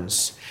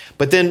returns.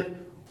 But then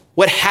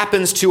what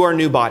happens to our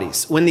new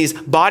bodies? When these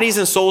bodies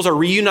and souls are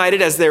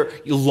reunited as they're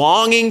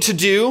longing to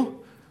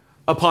do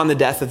upon the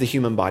death of the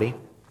human body,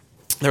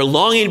 they're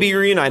longing to be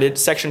reunited.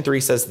 Section 3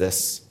 says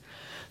this: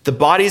 the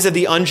bodies of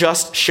the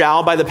unjust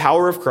shall, by the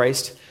power of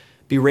Christ,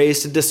 be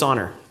raised to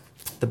dishonor.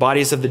 The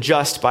bodies of the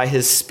just by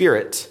his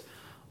Spirit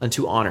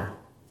unto honor,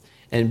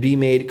 and be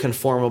made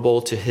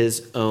conformable to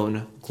his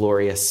own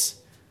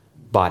glorious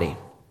body.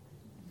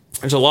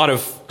 There's a lot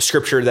of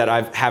scripture that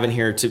I have in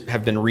here to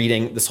have been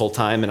reading this whole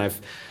time, and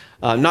I've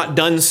not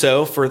done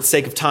so for the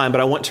sake of time, but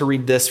I want to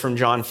read this from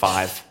John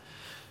 5.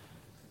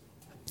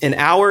 An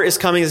hour is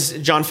coming, this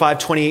is John 5,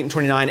 28 and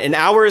 29. An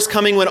hour is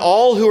coming when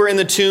all who are in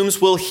the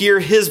tombs will hear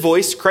his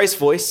voice, Christ's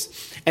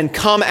voice, and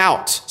come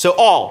out. So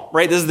all,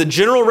 right? This is the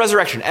general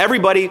resurrection.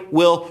 Everybody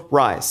will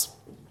rise.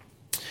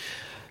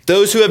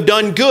 Those who have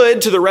done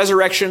good to the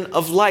resurrection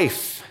of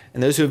life,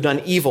 and those who have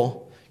done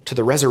evil to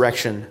the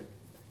resurrection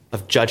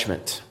of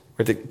judgment.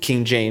 Or the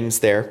King James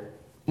there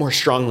more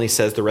strongly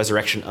says the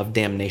resurrection of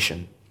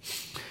damnation.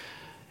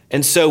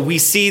 And so we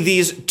see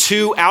these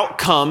two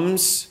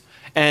outcomes.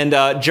 And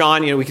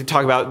John, we can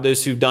talk about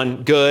those who've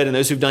done good and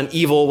those who've done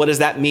evil. What does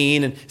that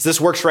mean? And is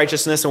this works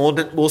righteousness? And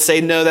we'll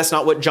say, no, that's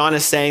not what John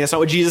is saying. That's not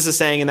what Jesus is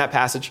saying in that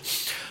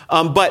passage.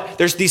 But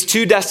there's these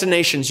two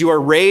destinations. You are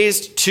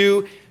raised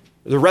to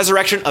the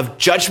resurrection of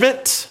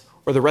judgment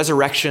or the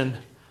resurrection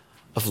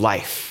of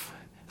life.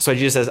 So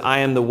Jesus says, I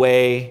am the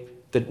way,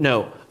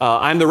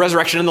 I'm the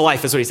resurrection and the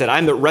life is what he said.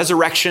 I'm the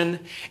resurrection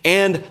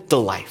and the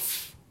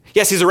life.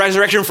 Yes, he's a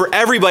resurrection for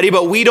everybody,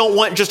 but we don't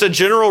want just a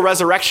general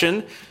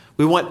resurrection.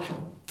 We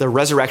want the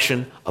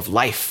resurrection of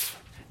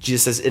life.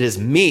 Jesus says, it is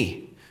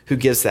me who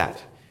gives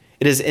that.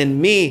 It is in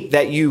me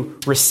that you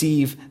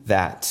receive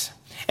that.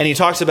 And he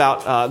talks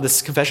about,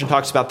 this confession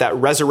talks about that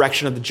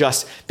resurrection of the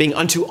just being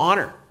unto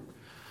honor,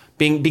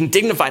 being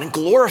dignified and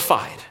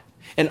glorified,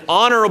 an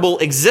honorable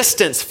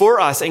existence for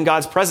us in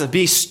God's presence,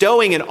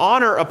 bestowing an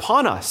honor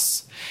upon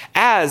us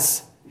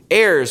as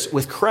heirs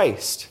with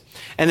Christ.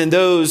 And then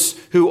those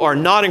who are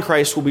not in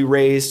Christ will be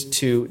raised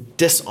to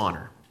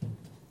dishonor.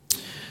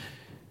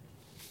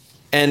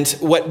 And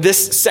what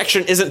this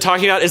section isn't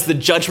talking about is the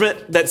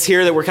judgment that's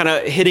here that we're kind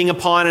of hitting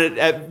upon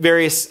at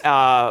various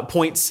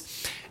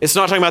points. It's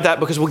not talking about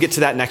that because we'll get to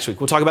that next week.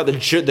 We'll talk about the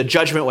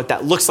judgment, what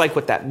that looks like,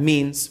 what that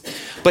means.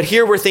 But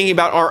here we're thinking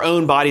about our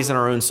own bodies and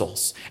our own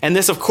souls. And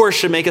this, of course,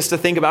 should make us to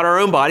think about our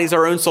own bodies,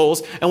 our own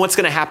souls, and what's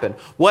going to happen.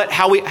 What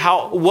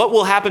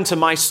will happen to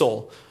my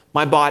soul,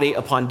 my body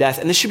upon death?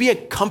 And this should be a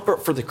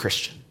comfort for the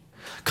Christian.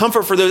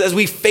 Comfort for those as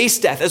we face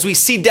death, as we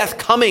see death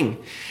coming.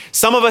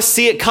 Some of us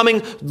see it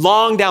coming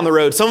long down the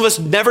road. Some of us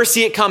never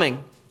see it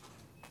coming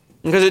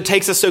because it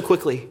takes us so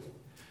quickly.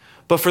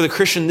 But for the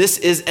Christian, this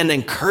is an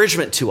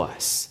encouragement to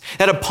us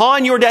that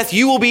upon your death,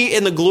 you will be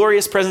in the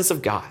glorious presence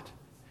of God.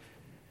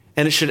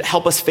 And it should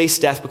help us face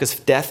death because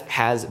death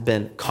has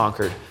been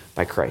conquered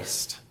by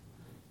Christ.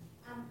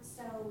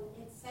 So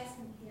it says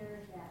in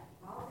here that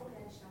all the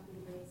dead shall be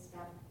raised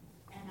up.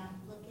 And I'm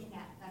looking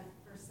at 1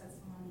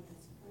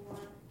 Thessalonians 4,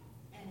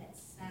 and it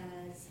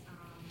says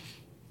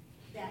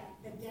that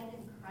the dead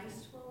in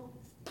Christ will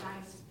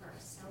rise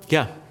first. So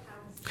Yeah.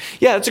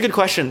 Yeah, that's a good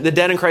question. The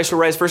dead in Christ will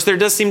rise first. There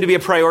does seem to be a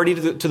priority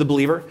to the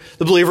believer.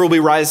 The believer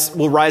will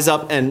rise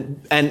up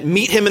and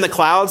meet him in the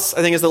clouds,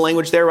 I think is the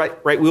language there,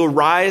 right? We will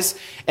rise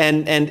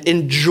and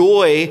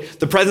enjoy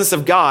the presence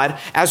of God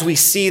as we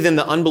see then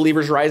the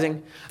unbelievers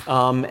rising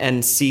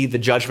and see the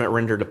judgment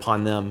rendered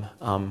upon them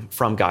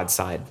from God's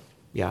side.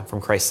 Yeah,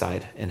 from Christ's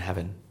side in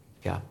heaven.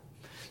 Yeah.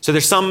 So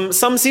there's some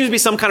seems to be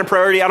some kind of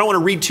priority. I don't want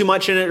to read too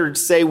much in it or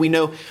say we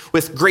know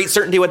with great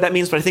certainty what that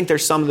means, but I think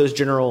there's some of those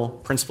general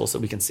principles that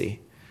we can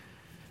see.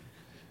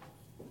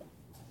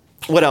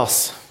 What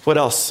else?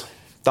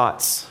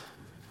 Thoughts?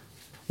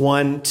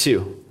 1,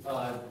 2.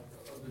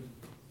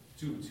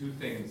 Two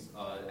things.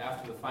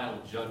 After the final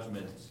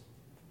judgment,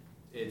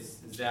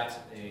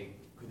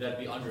 could that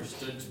be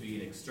understood to be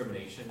an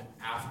extermination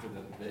after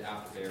they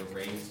are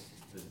raised?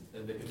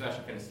 The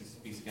confession kind of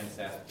speaks against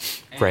that.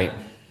 And right.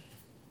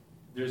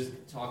 There's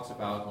talks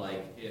about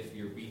like if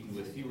you're beaten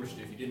with fewer,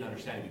 if you didn't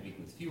understand, you'd be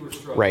beaten with fewer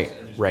strokes. Right.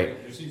 And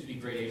There seems to be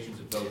gradations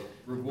of both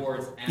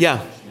rewards and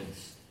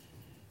punishments.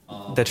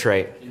 That's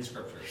right. In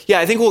Scripture. Yeah,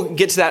 I think we'll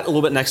get to that a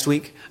little bit next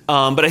week.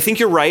 But I think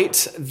you're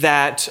right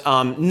that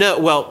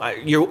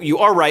you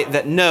are right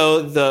that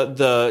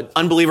the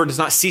unbeliever does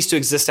not cease to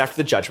exist after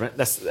the judgment.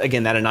 That's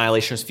again that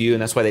annihilationist view,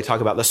 and that's why they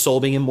talk about the soul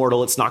being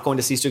immortal. It's not going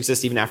to cease to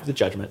exist even after the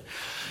judgment.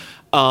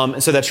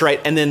 And so that's right.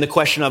 And then the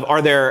question of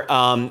are there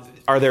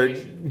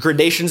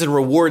gradations and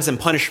rewards and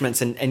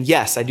punishments? And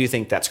yes, I do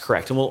think that's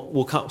correct. And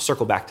we'll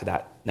circle back to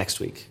that next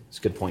week. It's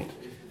a good point.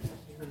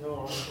 Even though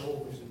our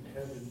soul is in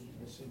heaven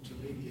in this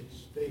intermediate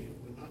state,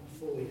 we're not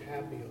fully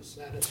happy or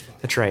satisfied.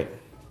 That's right.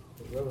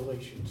 The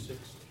Revelation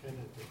 6:10,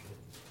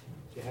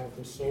 to have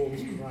the souls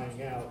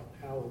crying out,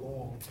 how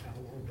long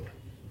do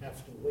I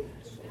have to wait?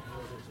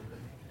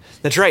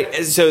 That's right.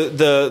 So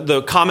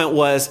the comment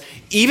was,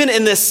 even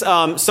in this,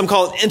 some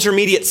call it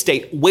intermediate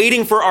state,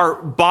 waiting for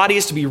our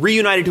bodies to be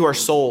reunited to our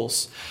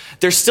souls,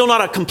 there's still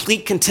not a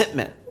complete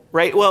contentment,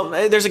 right? Well,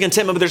 there's a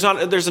contentment,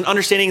 but there's an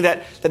understanding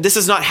that this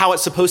is not how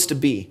it's supposed to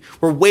be.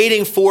 We're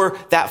waiting for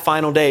that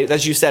final day.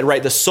 As you said,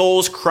 right? The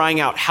soul's crying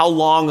out, how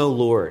long, O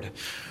Lord?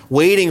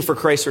 Waiting for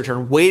Christ's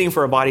return, waiting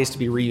for our bodies to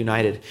be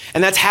reunited.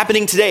 And that's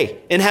happening today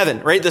in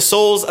heaven, right? The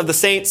souls of the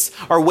saints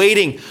are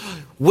waiting.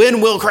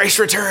 When will Christ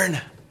return?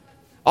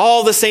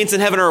 All the saints in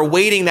heaven are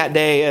awaiting that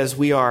day as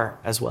we are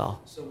as well.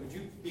 So would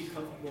you be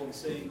comfortable in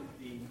saying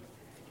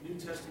the New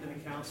Testament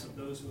accounts of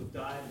those who have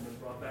died and been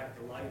brought back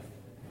to life,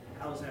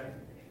 how is that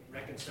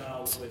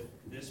reconciled with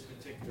this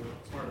particular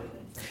part of it?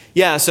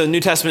 Yeah, so New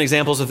Testament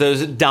examples of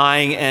those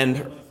dying and...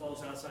 When it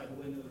falls outside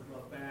the window, is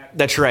brought back.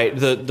 That's right.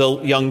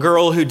 The young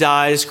girl who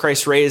dies,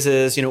 Christ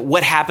raises,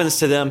 what happens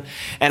to them?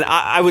 And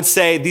I would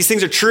say these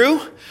things are true.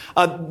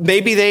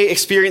 Maybe they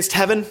experienced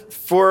heaven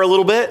for a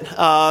little bit,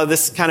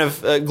 this kind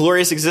of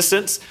glorious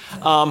existence.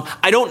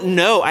 I don't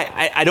know.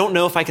 I don't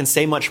know if I can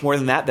say much more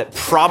than that,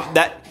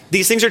 that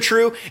these things are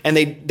true and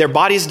their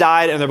bodies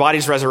died and their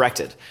bodies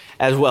resurrected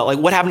as well. Like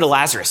what happened to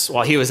Lazarus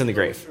while he was in the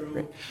grave?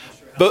 Right?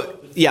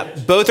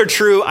 Both are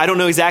true. I don't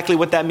know exactly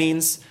what that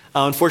means.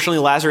 Unfortunately,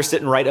 Lazarus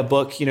didn't write a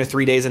book,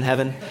 3 days in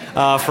heaven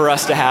for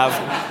us to have.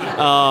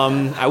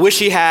 I wish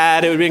he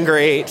had. It would have been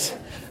great.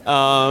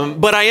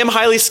 But I am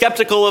highly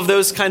skeptical of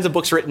those kinds of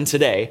books written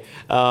today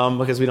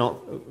because we don't...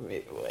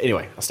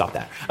 Anyway, I'll stop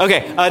that.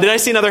 Okay, did I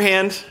see another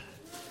hand?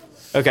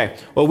 Okay,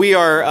 well, we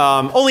are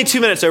only 2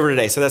 minutes over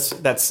today, so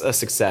that's a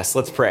success.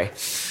 Let's pray.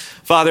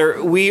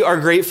 Father, we are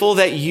grateful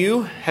that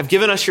you have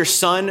given us your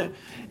Son,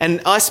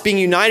 and us being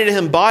united to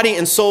him, body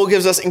and soul,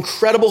 gives us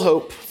incredible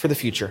hope for the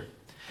future,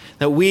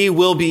 that we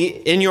will be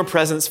in your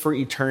presence for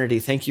eternity.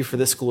 Thank you for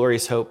this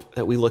glorious hope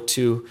that we look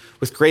to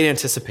with great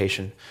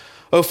anticipation.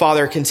 Oh,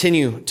 Father,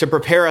 continue to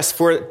prepare us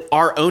for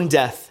our own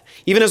death.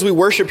 Even as we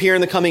worship here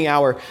in the coming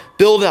hour,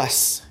 build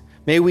us.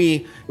 May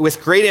we,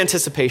 with great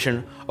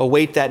anticipation,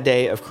 await that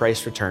day of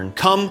Christ's return.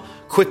 Come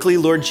quickly,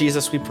 Lord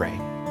Jesus, we pray.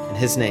 In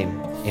his name,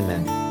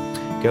 amen.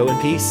 Go in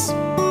peace.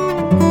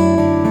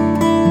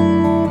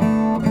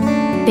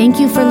 Thank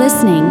you for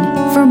listening.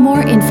 For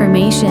more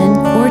information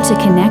or to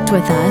connect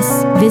with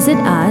us, visit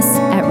us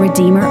at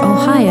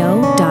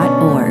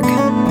redeemerohio.org.